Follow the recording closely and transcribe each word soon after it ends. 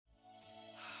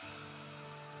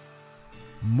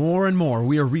More and more,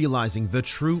 we are realizing the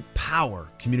true power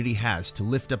community has to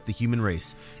lift up the human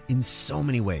race in so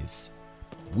many ways.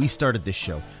 We started this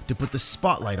show to put the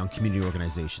spotlight on community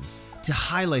organizations, to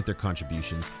highlight their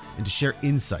contributions, and to share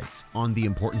insights on the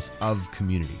importance of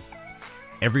community.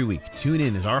 Every week, tune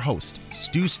in as our host,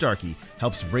 Stu Starkey,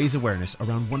 helps raise awareness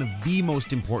around one of the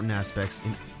most important aspects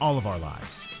in all of our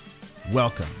lives.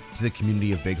 Welcome to the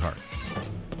community of Big Hearts.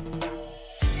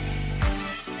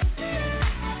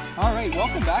 All right,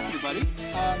 welcome back, everybody.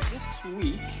 This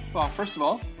week, well, first of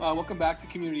all, welcome back to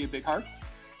Community of Big Hearts.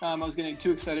 I was getting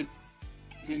too excited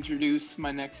to introduce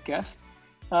my next guest.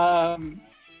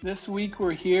 This week,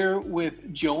 we're here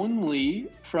with Joan Lee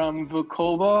from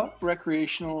Vecova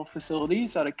Recreational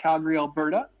Facilities out of Calgary,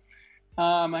 Alberta.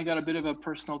 I got a bit of a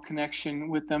personal connection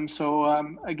with them,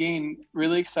 so again,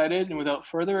 really excited. And without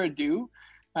further ado,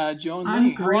 Joan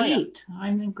Lee, how are you?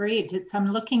 I'm great.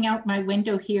 I'm looking out my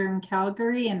window here in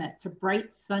Calgary, and it's a bright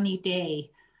sunny day.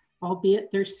 Albeit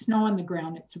there's snow on the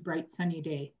ground, it's a bright sunny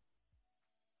day.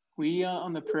 We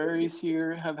on the prairies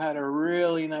here have had a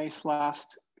really nice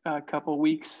last couple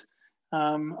weeks,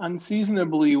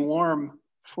 unseasonably warm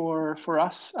for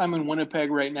us. I'm in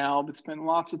Winnipeg right now, but spent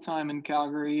lots of time in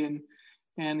Calgary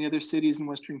and the other cities in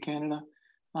Western Canada.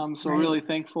 So right. Really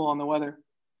thankful on the weather.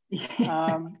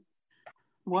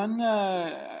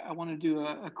 I want to do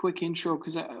a quick intro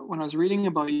because when I was reading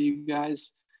about you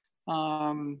guys,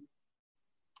 I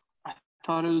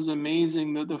thought it was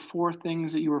amazing the four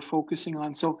things that you were focusing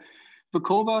on. So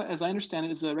Vecova, as I understand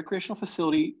it, is a recreational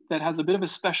facility that has a bit of a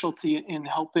specialty in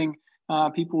helping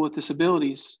people with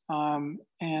disabilities.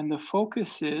 And the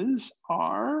focuses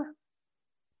are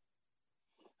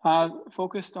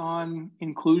focused on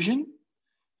inclusion,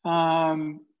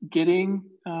 getting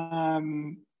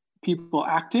people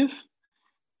active,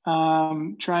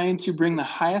 trying to bring the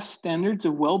highest standards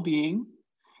of well-being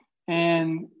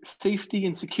and safety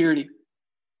and security,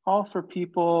 all for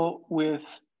people with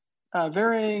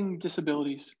varying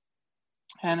disabilities.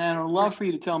 And I'd love for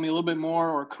you to tell me a little bit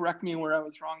more or correct me where I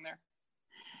was wrong there.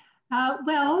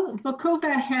 Well,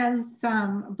 Vecova has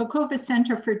Vecova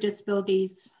Center for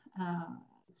Disabilities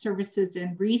Services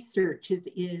and Research is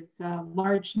a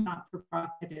large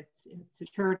not-for-profit. It's a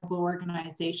charitable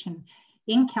organization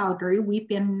in Calgary. We've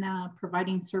been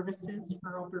providing services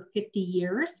for over 50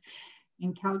 years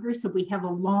in Calgary, so we have a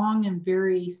long and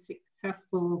very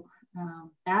successful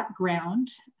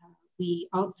background. We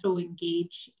also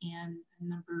engage in a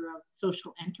number of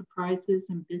social enterprises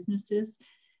and businesses,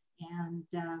 and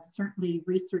certainly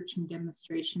research and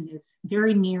demonstration is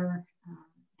very near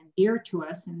dear to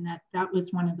us, and that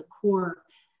was one of the core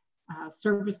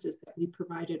services that we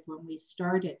provided when we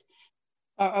started.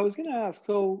 I was going to ask,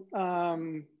 so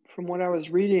from what I was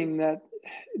reading, that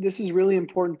this is really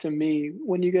important to me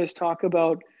when you guys talk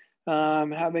about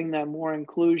having that more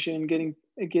inclusion, getting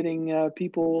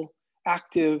people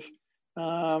active,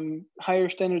 higher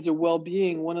standards of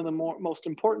well-being. One of the most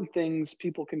important things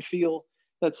people can feel,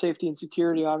 that safety and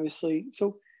security, obviously.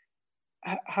 So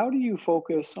how do you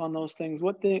focus on those things?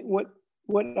 What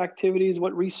activities,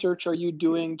 what research are you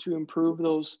doing to improve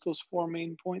those four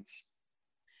main points?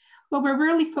 Well, we're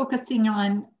really focusing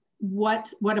on what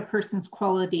a person's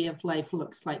quality of life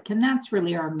looks like. And that's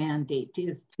really our mandate,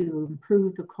 is to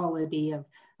improve the quality of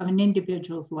an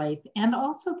individual's life and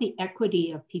also the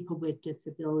equity of people with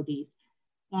disabilities.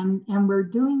 And we're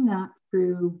doing that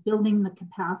through building the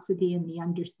capacity and the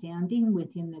understanding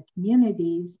within the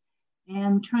communities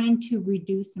and trying to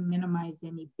reduce and minimize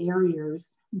any barriers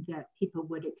that people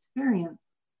would experience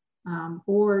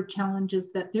or challenges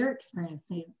that they're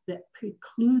experiencing that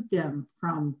preclude them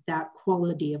from that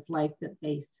quality of life that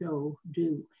they so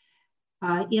do.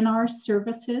 In our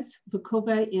services,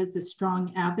 Vecova is a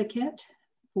strong advocate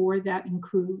for that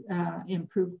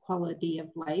improved quality of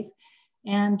life.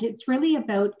 And it's really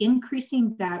about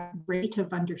increasing that rate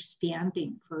of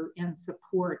understanding and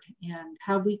support and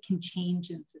how we can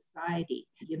change in society.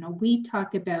 You know, we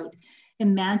talk about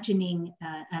imagining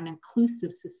an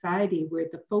inclusive society where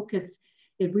the focus,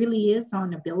 it really is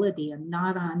on ability and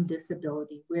not on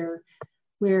disability, where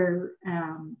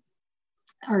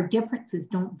our differences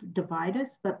don't divide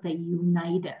us, but they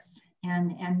unite us,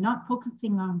 and not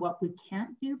focusing on what we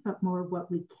can't do, but more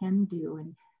what we can do,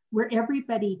 and where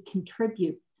everybody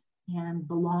contributes and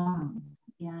belongs,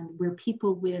 and where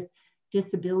people with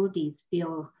disabilities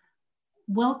feel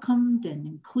welcomed and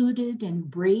included,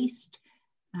 embraced,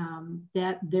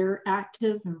 that they're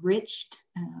active, enriched,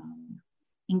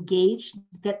 engaged,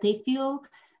 that they feel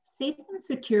safe and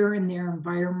secure in their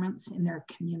environments, in their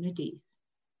communities.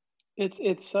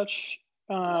 It's such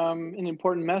an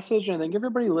important message, and I think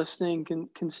everybody listening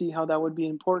can see how that would be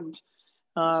important.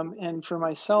 And for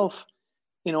myself,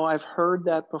 I've heard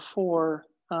that before,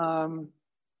 and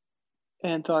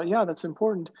thought, yeah, that's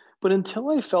important. But until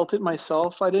I felt it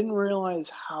myself, I didn't realize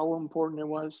how important it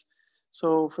was.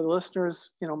 So for the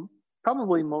listeners,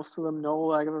 probably most of them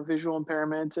know I have a visual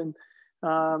impairment, and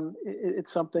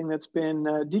it's something that's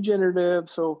been degenerative.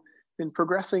 So been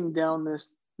progressing down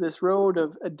this road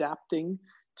of adapting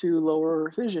to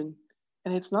lower vision,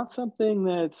 and it's not something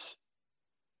that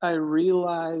I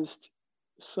realized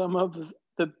some of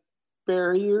the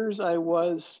barriers I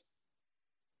was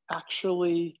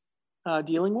actually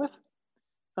dealing with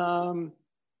um,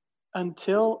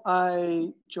 until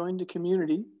I joined a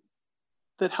community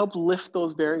that helped lift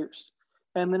those barriers.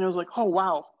 And then it was like, oh,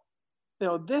 wow,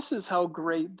 this is how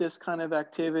great this kind of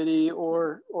activity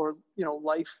or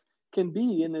life can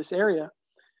be in this area.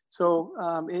 So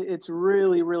it's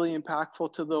really, really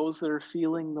impactful to those that are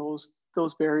feeling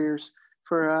those barriers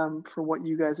for what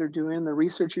you guys are doing, the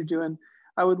research you're doing.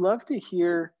 I would love to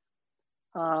hear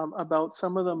about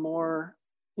some of the more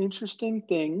interesting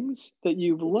things that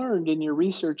you've learned in your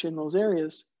research in those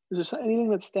areas. Is there anything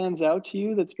that stands out to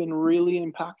you that's been really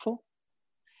impactful?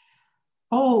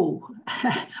 Oh,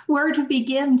 where to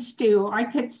begin, Stu? I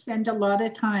could spend a lot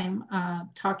of time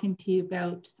talking to you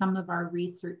about some of our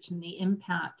research and the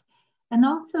impact, and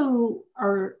also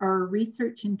our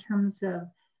research in terms of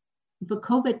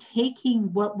Vecova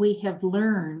taking what we have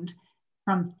learned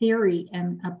from theory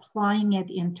and applying it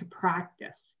into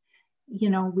practice.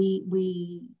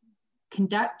 We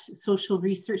conduct social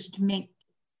research to make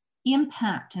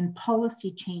impact and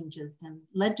policy changes and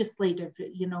legislative,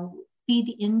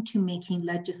 feed into making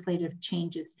legislative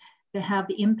changes to have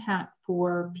impact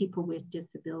for people with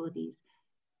disabilities.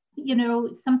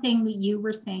 Something that you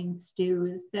were saying, Stu,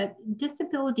 is that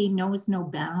disability knows no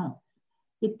bounds.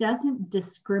 It doesn't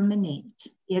discriminate.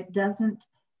 It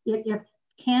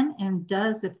can and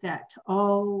does affect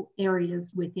all areas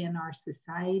within our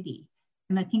society.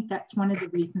 And I think that's one of the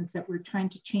reasons that we're trying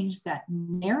to change that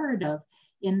narrative,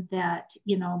 in that,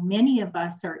 many of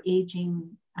us are aging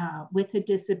with a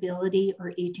disability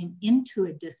or aging into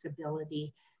a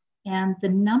disability. And the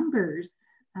numbers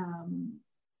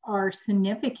are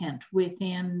significant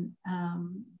within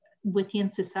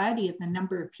society of the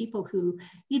number of people who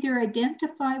either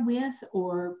identify with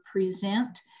or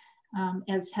present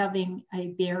as having a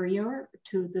barrier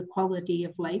to the quality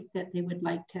of life that they would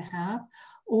like to have,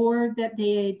 or that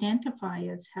they identify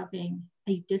as having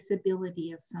a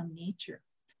disability of some nature.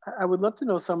 I would love to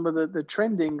know some of the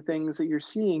trending things that you're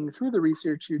seeing through the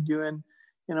research you're doing.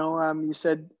 You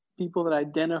said people that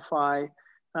identify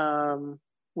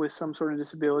with some sort of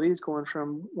disabilities going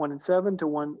from 1 in 7 to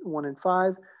 1 in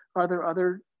 5. Are there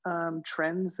other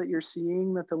trends that you're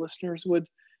seeing that the listeners would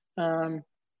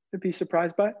be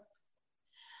surprised by?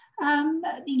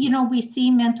 We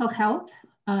see mental health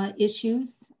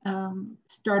issues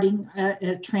starting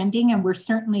trending, and we're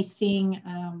certainly seeing,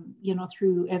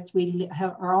 through, as we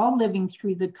are all living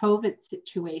through the COVID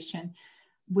situation,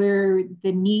 where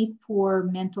the need for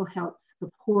mental health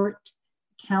support,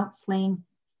 counseling,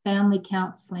 family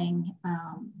counseling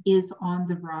is on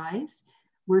the rise.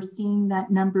 We're seeing that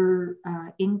number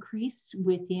increase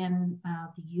within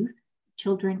the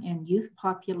children and youth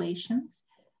populations.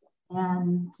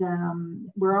 And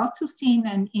we're also seeing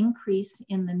an increase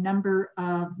in the number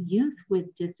of youth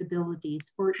with disabilities.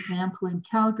 For example, in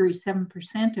Calgary,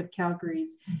 7% of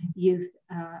Calgary's youth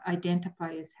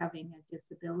identify as having a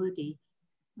disability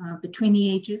between the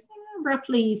ages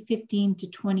roughly 15 to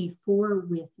 24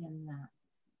 within that.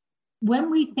 When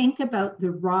we think about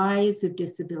the rise of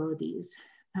disabilities,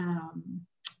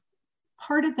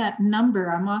 part of that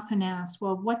number, I'm often asked,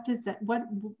 well, why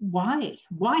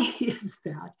is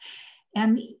that?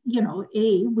 And,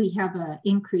 we have an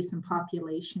increase in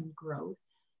population growth.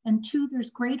 And 2,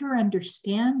 there's greater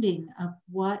understanding of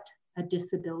what a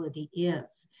disability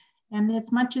is. And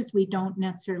as much as we don't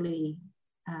necessarily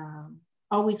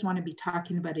always want to be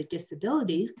talking about a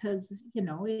disability, because,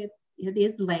 it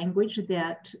is language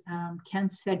that can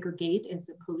segregate as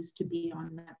opposed to be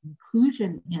on that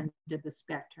inclusion end of the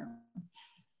spectrum.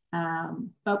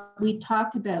 But we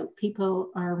talk about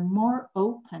people are more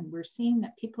open. We're seeing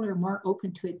that people are more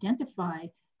open to identify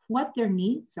what their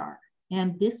needs are.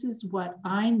 And this is what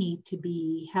I need to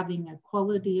be having a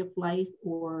quality of life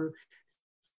or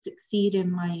succeed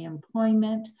in my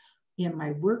employment, in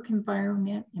my work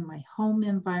environment, in my home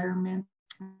environment.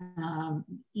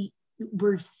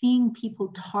 We're seeing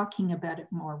people talking about it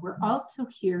more. We're also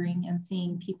hearing and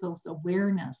seeing people's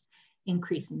awareness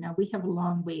increasing. Now, we have a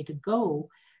long way to go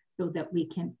so that we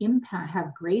can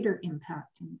have greater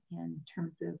impact in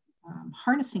terms of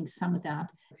harnessing some of that.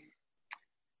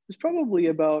 was probably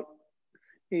about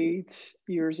 8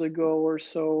 years ago or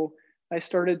so. I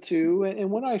started to, and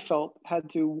when I felt had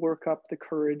to work up the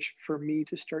courage for me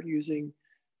to start using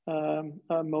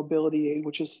a mobility aid,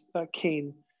 which is a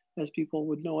cane, as people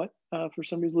would know it, for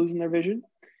somebody who's losing their vision.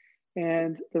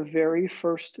 And the very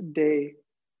first day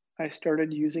I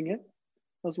started using it,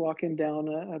 I was walking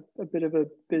down a bit of a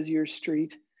busier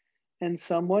street, and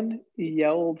someone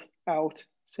yelled out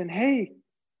saying, "Hey,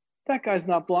 that guy's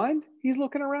not blind. He's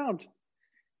looking around."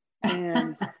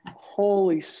 And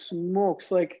holy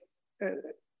smokes, like,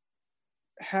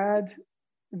 had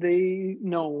they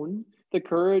known the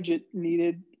courage it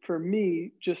needed for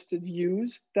me just to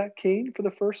use that cane for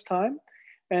the first time,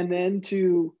 and then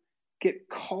to get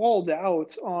called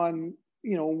out on,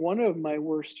 one of my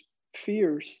worst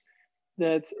fears,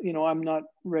 that, I'm not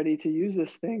ready to use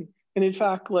this thing. And in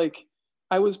fact, like,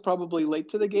 I was probably late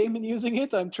to the game in using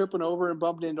it. I'm tripping over and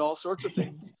bumping into all sorts of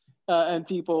things. And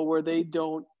people where they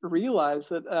don't realize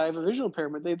that I have a visual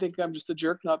impairment. They think I'm just a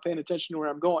jerk not paying attention to where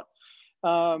I'm going.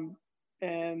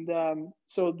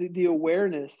 So the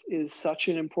awareness is such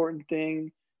an important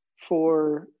thing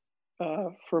for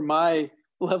my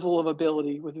level of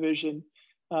ability with vision.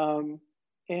 And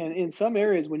in some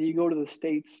areas, when you go to the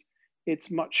States,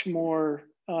 it's much more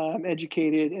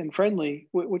educated and friendly,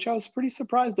 which I was pretty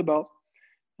surprised about.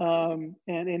 And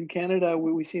in Canada,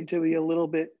 we seem to be a little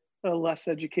bit less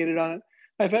educated on it.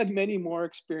 I've had many more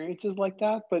experiences like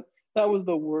that, but that was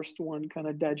the worst one, kind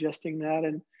of digesting that.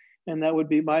 And that would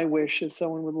be my wish as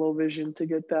someone with low vision, to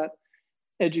get that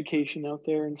education out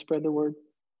there and spread the word.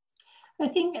 I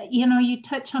think, you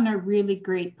touch on a really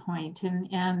great point,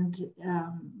 and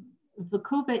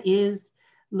Vecova is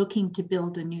looking to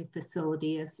build a new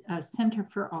facility as a Center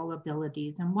for All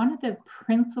Abilities. And one of the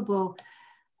principal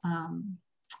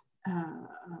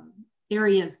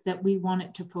areas that we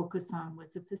wanted to focus on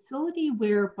was a facility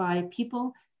whereby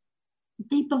people,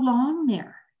 they belong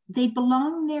there. They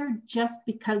belong there just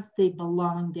because they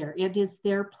belong there. It is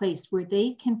their place where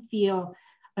they can feel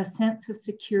a sense of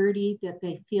security, that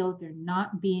they feel they're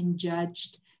not being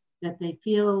judged, that they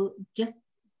feel just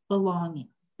belonging,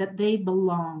 that they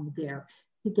belong there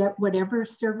to get whatever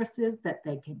services, that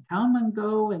they can come and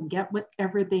go and get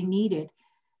whatever they needed.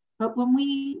 But when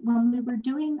we were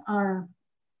doing our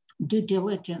due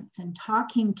diligence and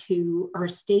talking to our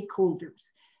stakeholders,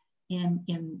 and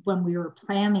when we were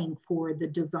planning for the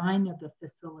design of the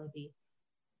facility,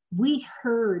 we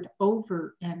heard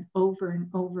over and over and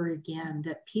over again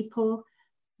that people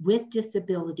with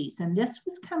disabilities, and this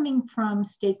was coming from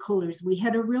stakeholders. We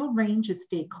had a real range of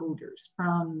stakeholders,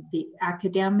 from the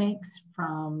academics,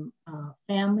 from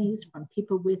families, from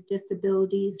people with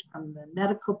disabilities, from the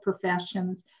medical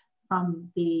professions, from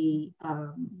the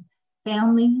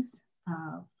families,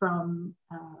 from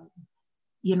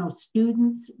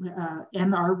students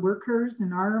and our workers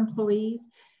and our employees,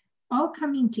 all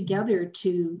coming together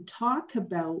to talk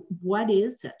about what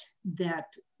is it that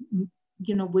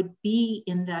would be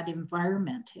in that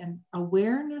environment. And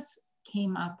awareness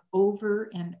came up over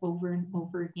and over and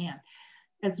over again,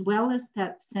 as well as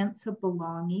that sense of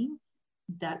belonging,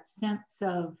 that sense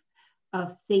of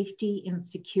safety and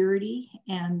security,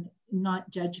 and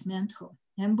not judgmental.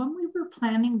 And when we were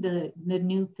planning the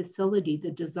new facility,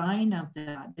 the design of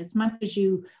that, as much as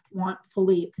you want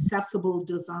fully accessible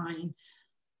design,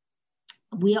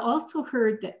 we also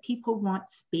heard that people want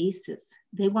spaces.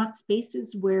 They want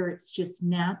spaces where it's just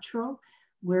natural,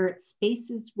 where it's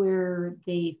spaces where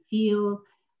they feel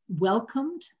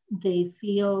welcomed, they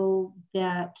feel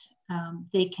that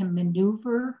they can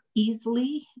maneuver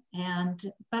easily,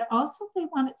 but also they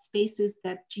wanted spaces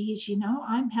that, geez,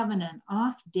 I'm having an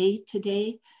off day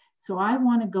today, so I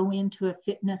want to go into a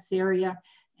fitness area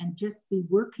and just be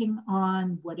working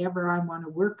on whatever I want to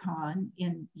work on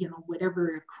in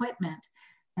whatever equipment,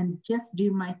 and just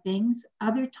do my things.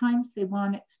 Other times they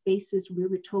wanted spaces, we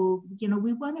were told,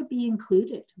 we want to be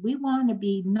included. We want to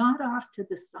be not off to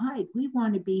the side. We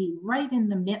want to be right in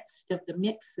the midst of the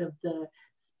mix of the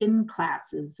spin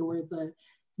classes or the,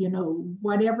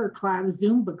 whatever class,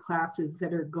 Zumba classes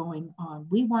that are going on.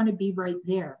 We want to be right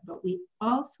there. But we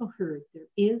also heard there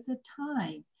is a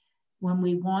time when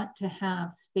we want to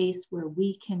have space where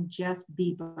we can just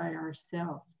be by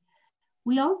ourselves.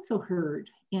 We also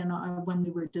heard when we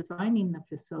were designing the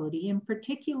facility, and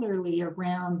particularly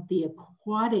around the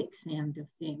aquatics end of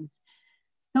things,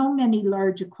 so many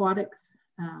large aquatics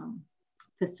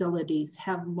facilities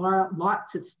have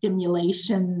lots of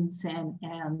stimulations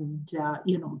and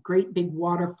great big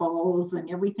waterfalls and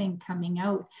everything coming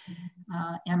out,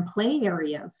 and play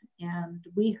areas. And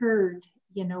we heard,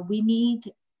 we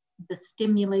need the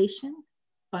stimulation,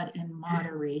 but in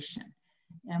moderation.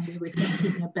 And we were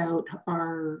thinking about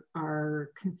our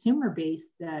consumer base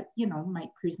that, you know,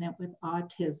 might present with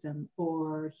autism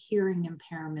or hearing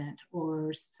impairment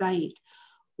or sight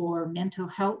or mental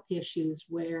health issues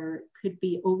where it could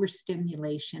be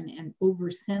overstimulation and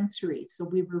oversensory. So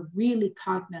we were really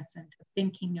cognizant of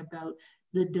thinking about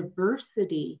the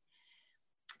diversity.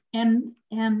 And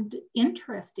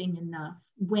interesting enough,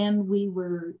 when we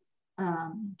were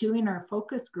doing our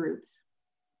focus groups,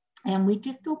 and we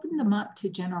just opened them up to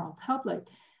general public,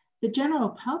 the general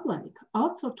public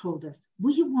also told us,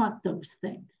 we want those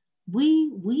things.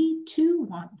 We too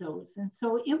want those. And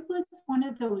so it was one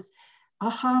of those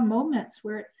aha moments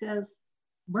where it says,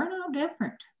 we're no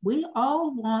different. We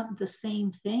all want the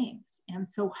same things. And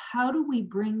so how do we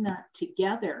bring that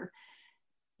together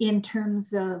in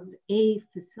terms of a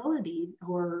facility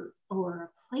or a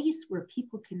place where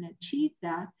people can achieve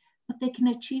that, but they can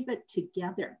achieve it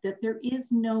together, that there is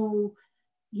no,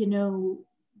 you know,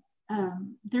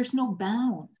 there's no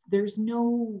bounds, there's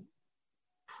no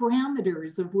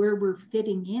parameters of where we're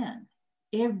fitting in.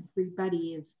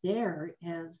 Everybody is there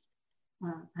as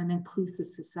an inclusive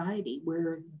society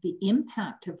where the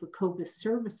impact of Vecova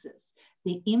services,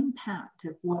 the impact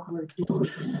of what we're doing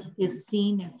is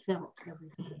seen and felt every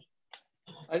day.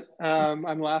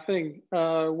 I'm laughing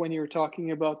when you were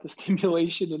talking about the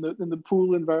stimulation in the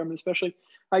pool environment, especially.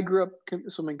 I grew up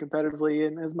swimming competitively,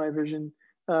 and as my vision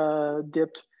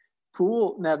dipped,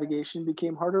 pool navigation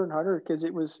became harder and harder because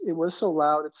it was so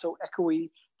loud, it's so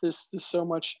echoey. There's so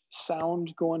much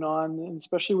sound going on, and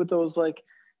especially with those like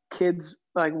kids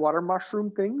like water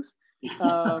mushroom things.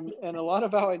 And a lot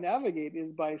of how I navigate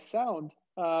is by sound.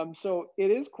 So it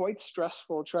is quite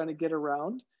stressful trying to get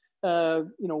around,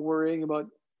 worrying about,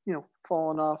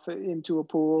 falling off into a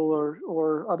pool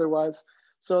or otherwise.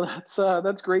 So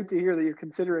that's great to hear that you're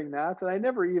considering that. And I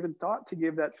never even thought to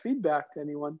give that feedback to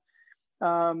anyone.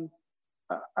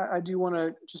 I do want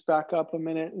to just back up a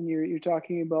minute, and you're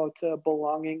talking about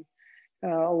belonging. A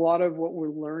lot of what we're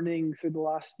learning through the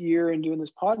last year and doing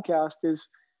this podcast is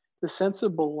the sense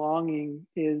of belonging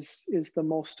is the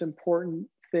most important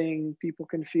thing people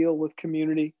can feel with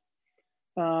community.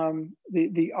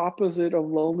 The opposite of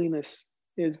loneliness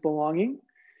is belonging,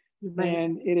 right.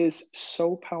 And it is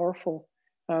so powerful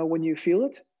when you feel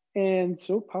it, and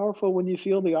so powerful when you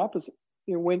feel the opposite.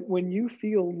 When you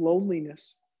feel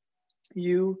loneliness,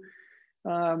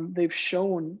 they've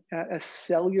shown at a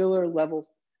cellular level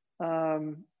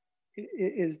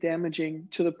is damaging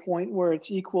to the point where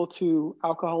it's equal to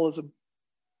alcoholism.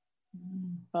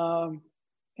 So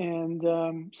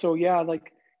yeah,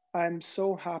 like I'm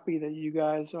so happy that you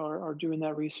guys are doing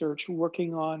that research,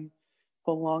 working on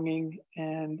belonging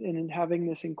and having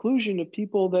this inclusion of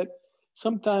people that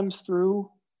sometimes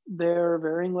through their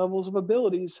varying levels of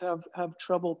abilities have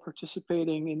trouble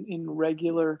participating in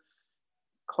regular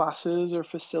classes or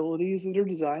facilities that are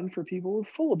designed for people with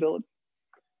full ability.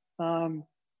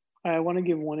 I want to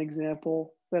give one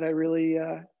example that I really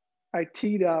I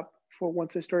teed up for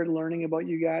once I started learning about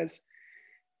you guys,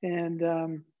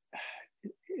 and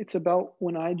it's about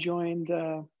when I joined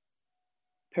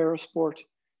parasport.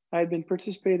 I had been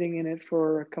participating in it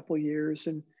for a couple of years,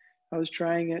 and I was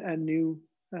trying a new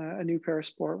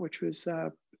parasport, which was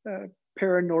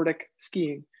para Nordic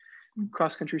skiing,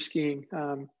 cross country skiing,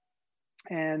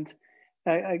 and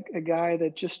a guy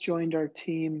that just joined our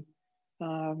team.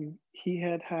 He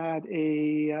had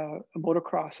a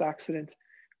motocross accident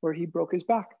where he broke his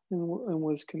back and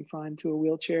was confined to a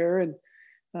wheelchair. And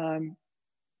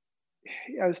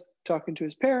I was talking to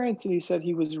his parents, and he said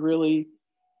he was really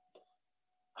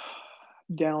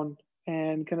down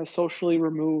and kind of socially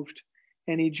removed.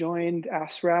 And he joined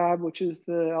ASRAB, which is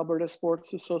the Alberta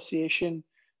Sports Association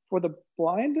for the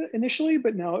Blind initially,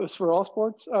 but now it was for all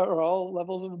sports or all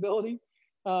levels of ability.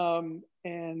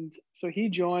 And so he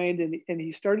joined, and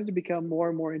he started to become more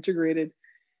and more integrated.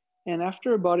 And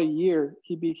after about a year,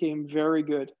 he became very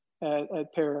good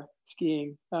at para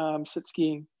skiing, sit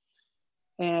skiing.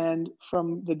 And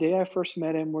from the day I first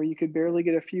met him, where you could barely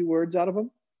get a few words out of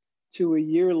him, to a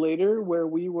year later, where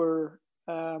we were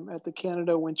at the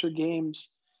Canada Winter Games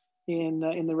in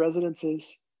the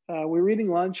residences, we were eating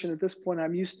lunch, and at this point,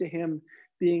 I'm used to him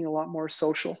being a lot more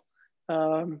social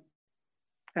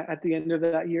at the end of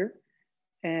that year.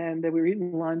 And we were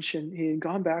eating lunch, and he had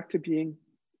gone back to being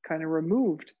kind of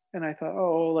removed. And I thought,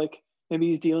 oh, like maybe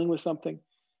he's dealing with something.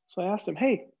 So I asked him,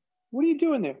 hey, what are you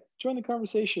doing there? Join the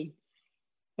conversation.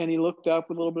 And he looked up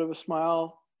with a little bit of a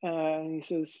smile, and he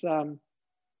says,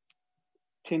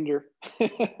 Tinder.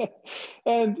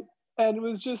 and it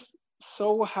was just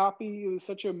so happy. It was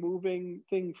such a moving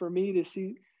thing for me to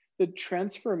see the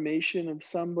transformation of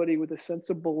somebody with a sense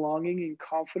of belonging and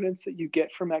confidence that you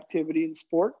get from activity and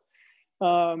sport,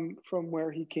 from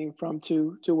where he came from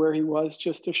to where he was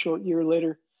just a short year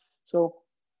later. So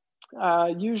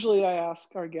usually I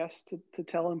ask our guests to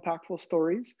tell impactful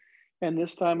stories. And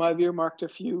this time I've earmarked a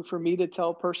few for me to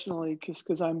tell personally,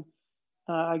 because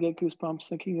I get goosebumps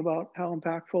thinking about how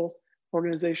impactful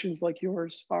organizations like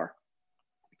yours are.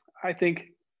 I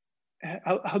think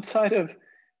outside of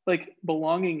like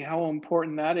belonging, how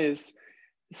important that is,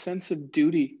 the sense of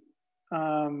duty,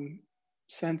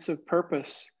 sense of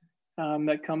purpose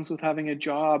that comes with having a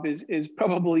job is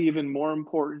probably even more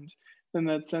important than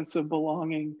that sense of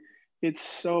belonging. It's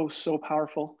so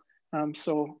powerful.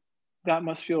 So that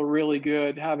must feel really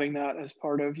good having that as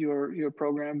part of your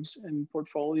programs and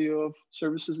portfolio of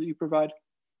services that you provide.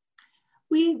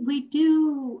 We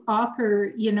do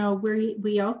offer,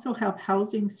 we also have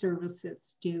housing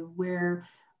services too, where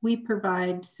we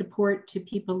provide support to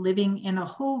people living in a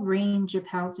whole range of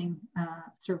housing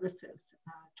services,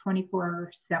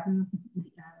 24/7,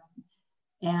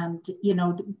 and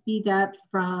be that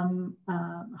from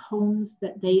homes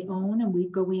that they own, and we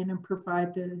go in and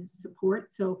provide the support.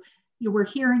 So we're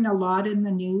hearing a lot in the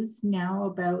news now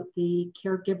about the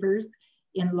caregivers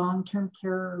in long-term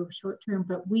care or short-term,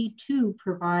 but we too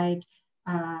provide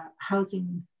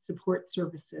housing support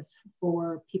services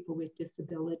for people with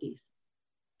disabilities.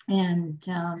 And,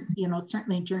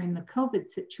 certainly during the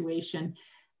COVID situation,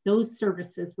 those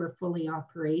services were fully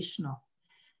operational.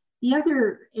 The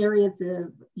other areas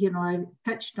of, I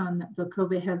touched on that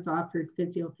Vecova has offered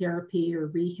physiotherapy or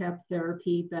rehab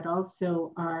therapy, but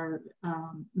also our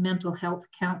mental health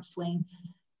counseling.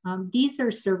 These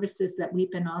are services that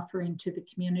we've been offering to the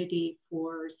community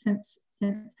since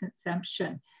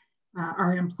inception,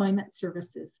 our employment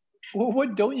services. Well,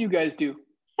 what don't you guys do?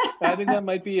 I think that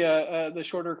might be the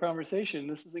shorter conversation.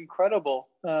 This is incredible,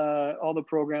 all the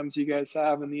programs you guys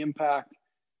have and the impact.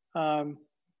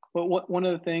 But one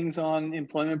of the things on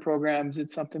employment programs,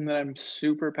 it's something that I'm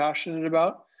super passionate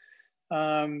about.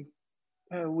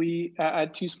 We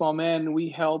at Two Small Men, we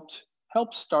helped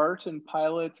start and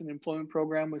pilot an employment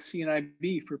program with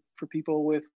CNIB for people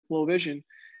with low vision.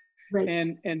 Right.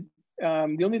 And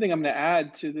the only thing I'm going to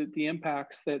add to the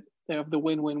impacts that of the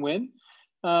win-win-win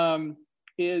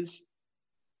is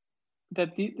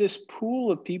that this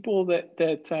pool of people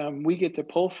that we get to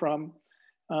pull from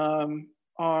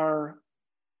are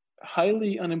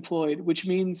highly unemployed, which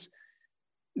means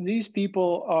these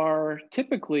people are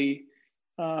typically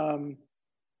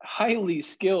highly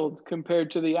skilled compared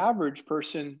to the average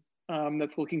person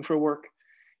that's looking for work.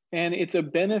 And it's a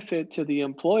benefit to the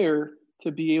employer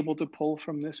to be able to pull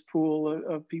from this pool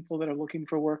of people that are looking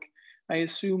for work. I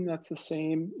assume that's the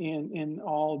same in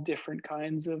all different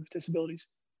kinds of disabilities.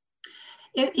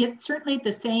 It's certainly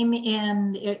the same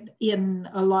in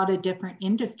a lot of different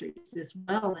industries as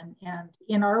well. And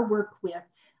in our work with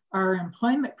our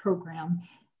employment program,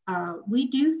 we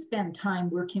do spend time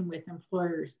working with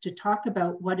employers to talk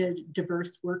about what a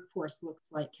diverse workforce looks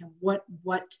like, and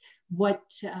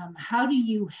how do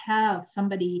you have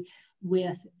somebody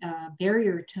with a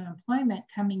barrier to employment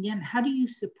coming in? How do you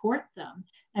support them,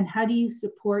 and how do you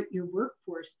support your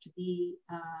workforce to be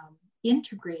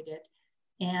integrated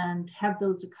and have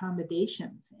those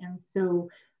accommodations? And so,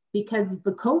 because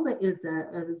Vecova is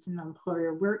an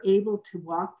employer, we're able to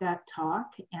walk that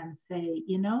talk and say,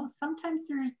 sometimes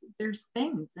there's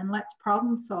things, and let's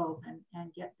problem solve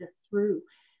and get this through.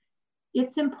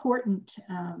 It's important,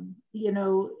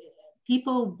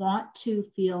 people want to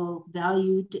feel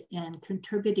valued and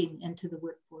contributing into the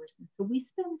workforce. And so we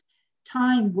spend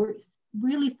time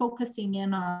really focusing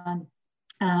in on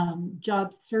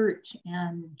job search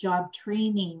and job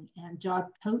training and job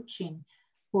coaching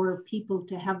for people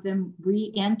to have them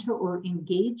re-enter or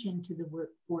engage into the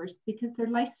workforce, because their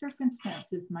life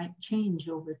circumstances might change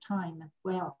over time as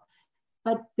well.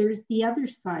 But there's the other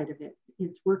side of it,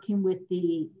 is working with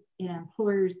the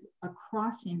employers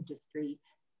across industry,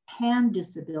 pan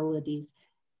disabilities,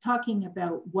 talking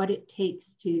about what it takes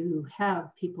to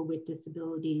have people with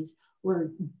disabilities or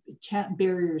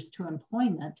barriers to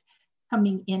employment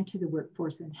coming into the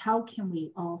workforce, and how can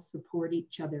we all support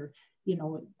each other,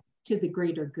 to the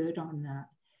greater good on that.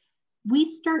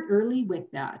 We start early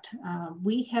with that.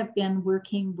 We have been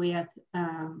working with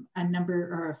a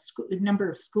number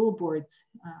of school boards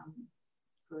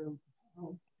for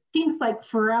seems like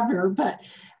forever, but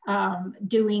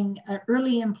doing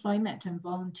early employment and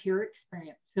volunteer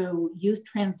experience. So youth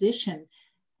transition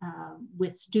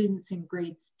with students in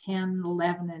grades 10,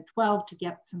 11, and 12 to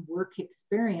get some work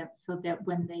experience, so that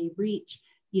when they reach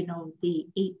the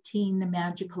 18, the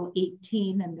magical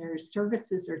 18, and their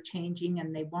services are changing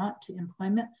and they want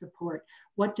employment support.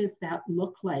 What does that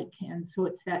look like? And so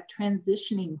it's that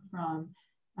transitioning from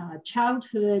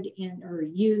childhood or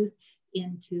youth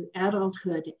into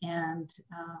adulthood, and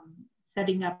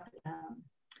setting up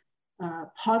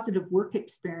positive work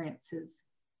experiences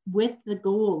with the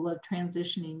goal of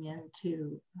transitioning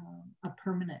into a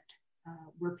permanent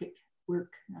work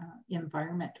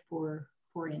environment for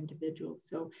individuals.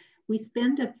 So we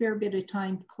spend a fair bit of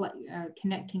time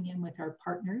connecting in with our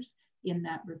partners in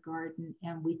that regard,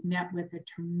 and we've met with a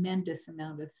tremendous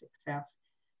amount of success.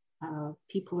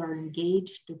 People are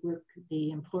engaged,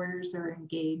 the employers are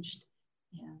engaged,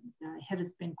 and it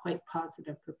has been quite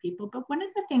positive for people. But one of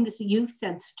the things you've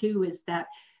said, Stu, is that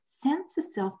sense of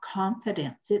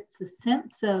self-confidence. It's a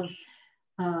sense of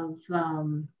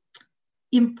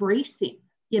embracing,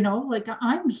 like,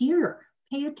 I'm here,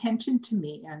 pay attention to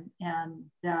me, and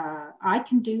I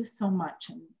can do so much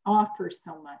and offer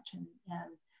so much. And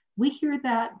we hear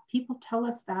that, people tell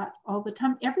us that all the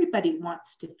time. Everybody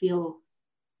wants to feel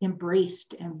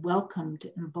embraced and welcomed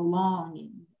and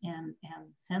belonging and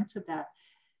sense of that.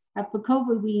 At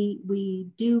Vecova, we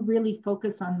do really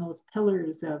focus on those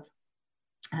pillars of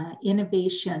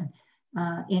innovation,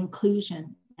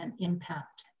 inclusion, and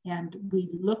impact. And we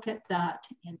look at that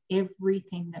in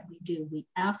everything that we do. We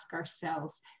ask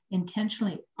ourselves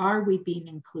intentionally, are we being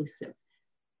inclusive?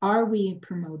 Are we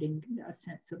promoting a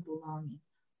sense of belonging?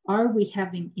 Are we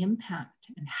having impact?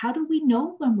 And how do we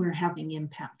know when we're having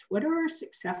impact? What are our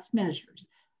success measures?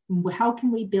 How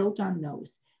can we build on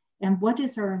those? And what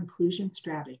is our inclusion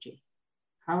strategy?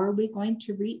 How are we going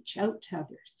to reach out to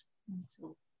others? And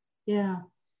so, yeah,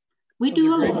 we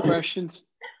do a lot. Great questions.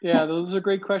 Yeah, those are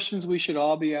great questions we should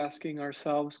all be asking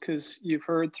ourselves, because you've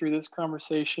heard through this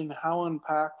conversation how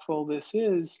impactful this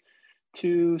is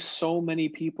to so many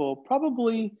people.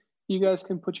 Probably you guys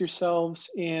can put yourselves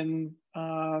in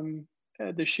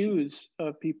the shoes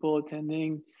of people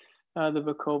attending the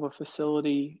Vecova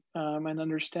facility and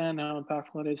understand how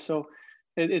impactful it is. So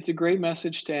it's a great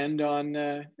message to end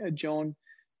on, Joan.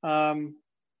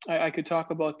 I could talk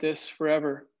about this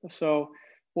forever. So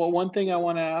one thing I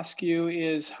want to ask you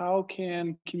is, how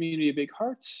can Community of Big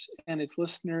Hearts and its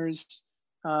listeners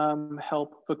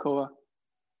help Vecova?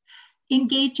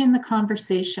 Engage in the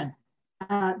conversation.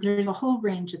 There's a whole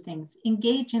range of things.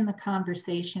 Engage in the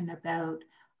conversation about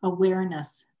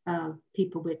awareness of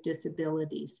people with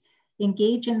disabilities.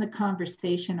 Engage in the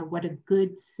conversation of what a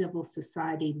good civil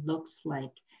society looks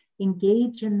like.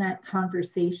 Engage in that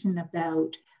conversation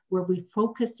about where we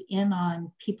focus in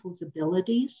on people's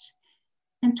abilities,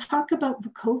 and talk about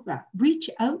Vecova. Reach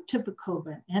out to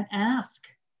Vecova and ask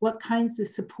what kinds of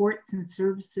supports and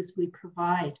services we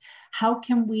provide. How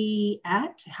can we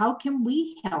act? How can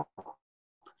we help?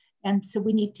 And so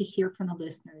we need to hear from the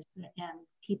listeners and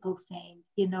people saying,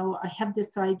 I have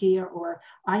this idea, or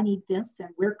I need this, and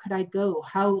where could I go?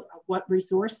 What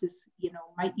resources,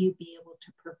 might you be able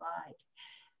to provide?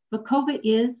 Vecova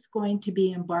is going to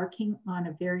be embarking on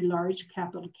a very large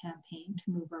capital campaign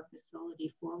to move our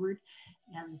facility forward.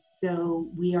 And so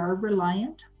we are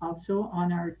reliant also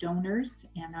on our donors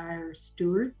and our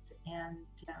stewards and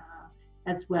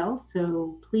as well.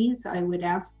 So please, I would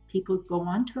ask people go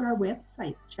onto our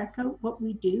website, check out what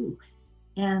we do,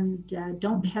 and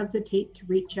don't hesitate to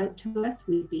reach out to us.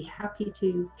 We'd be happy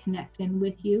to connect in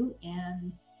with you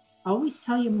and always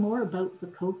tell you more about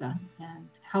Vecova and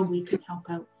how we can help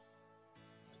out.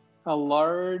 A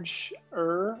large,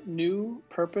 new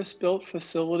purpose-built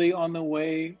facility on the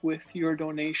way with your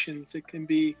donations. It can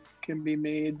be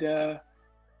made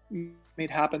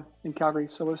happen in Calgary.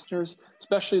 So listeners,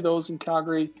 especially those in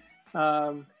Calgary,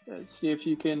 see if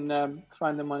you can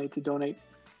find the money to donate.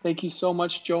 Thank you so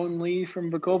much, Joan Lee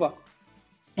from Vecova.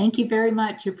 Thank you very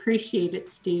much. Appreciate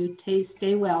it, Stu.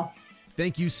 Stay well.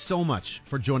 Thank you so much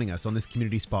for joining us on this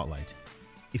Community Spotlight.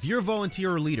 If you're a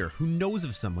volunteer or leader who knows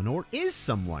of someone or is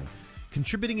someone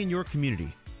contributing in your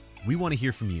community, we want to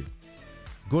hear from you.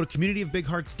 Go to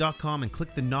communityofbighearts.com and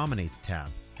click the Nominate tab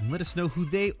and let us know who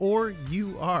they or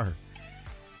you are.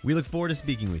 We look forward to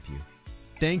speaking with you.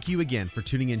 Thank you again for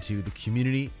tuning into the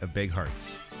Community of Big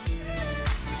Hearts.